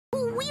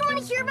We want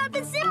to hear about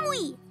the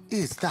Zimwi.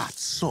 Is that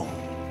so?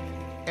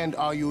 And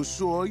are you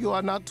sure you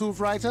are not too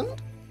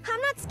frightened? I'm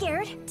not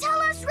scared.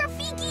 Tell us,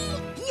 Rafiki.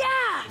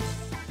 Yeah!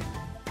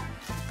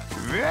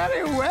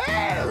 Very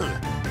well.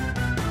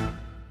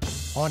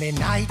 On a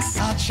night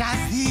such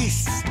as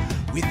this,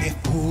 with the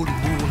full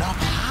moon up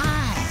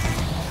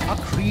high, a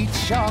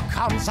creature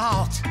comes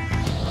out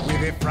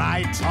with a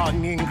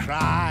frightening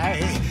cry.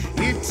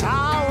 It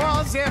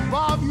towers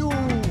above you,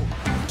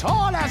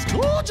 tall as 2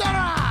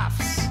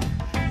 giraffes.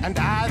 And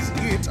as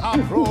it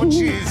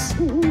approaches,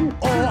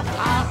 oh,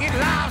 how it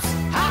laughs!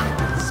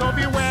 Ha! So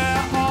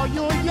beware, all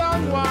you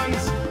young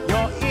ones,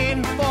 you're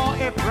in for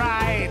a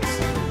fright.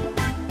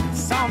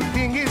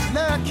 Something is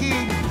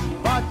lurking,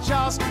 but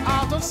just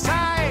out of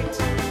sight.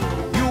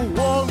 You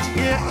won't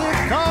hear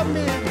it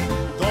coming,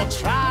 though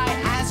try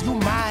as you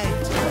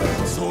might.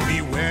 So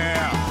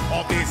beware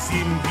of the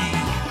Zimwi.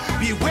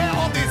 Beware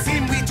of the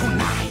Zimwi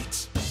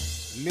tonight.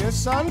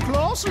 Listen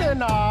closely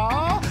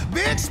now.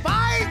 Big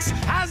spikes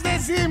has the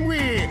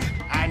Zimwi.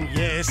 And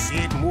yes,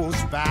 it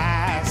moves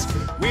fast,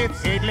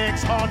 with 8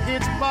 legs on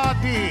its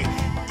body,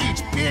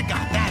 each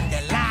bigger than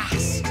the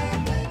last.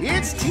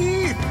 Its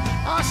teeth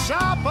are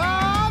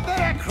sharper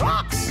than a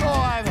croc, so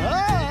I've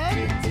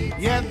heard.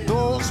 Yet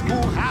those who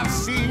have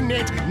seen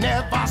it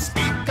never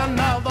speak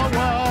another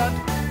word.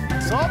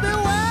 So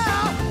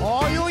beware,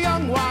 all you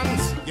young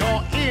ones,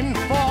 you're in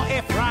for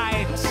a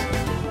fright.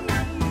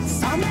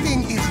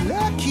 Something is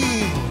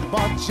lurking,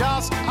 but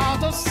just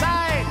out of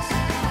sight.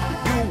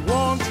 You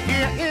won't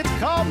hear it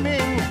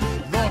coming,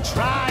 though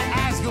try